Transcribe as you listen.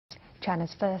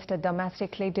China's first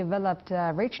domestically developed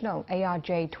regional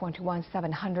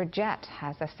ARJ21 jet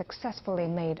has successfully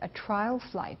made a trial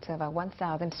flight of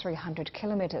 1,300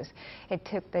 kilometers. It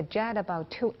took the jet about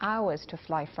 2 hours to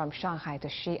fly from Shanghai to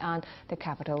Xi'an, the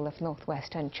capital of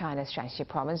northwestern China's Shanxi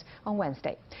province, on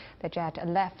Wednesday. The jet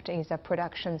left its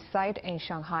production site in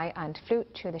Shanghai and flew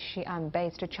to the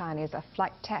Xi'an-based Chinese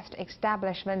flight test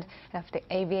establishment of the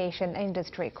Aviation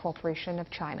Industry Corporation of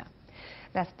China.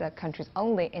 That's the country's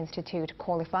only institute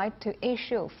qualified to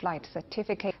issue flight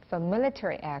certificates for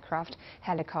military aircraft,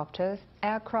 helicopters,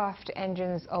 aircraft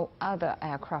engines or other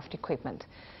aircraft equipment.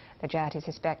 The jet is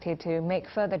expected to make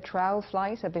further trial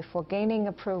flights before gaining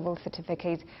approval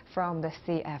certificates from the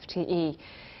CFTE.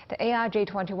 The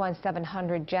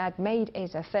ARJ21 jet made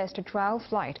its first trial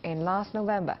flight in last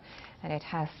November, and it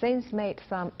has since made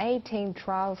some 18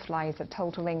 trial flights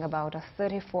totaling about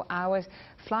 34 hours,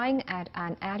 flying at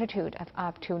an altitude of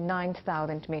up to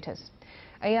 9,000 meters.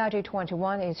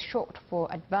 ARJ21 is short for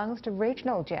Advanced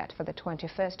Regional Jet for the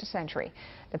 21st century.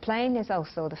 The plane is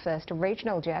also the first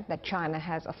regional jet that China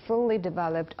has fully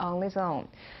developed on its own.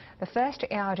 The first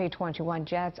ARJ21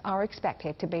 jets are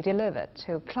expected to be delivered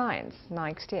to clients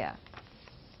next year.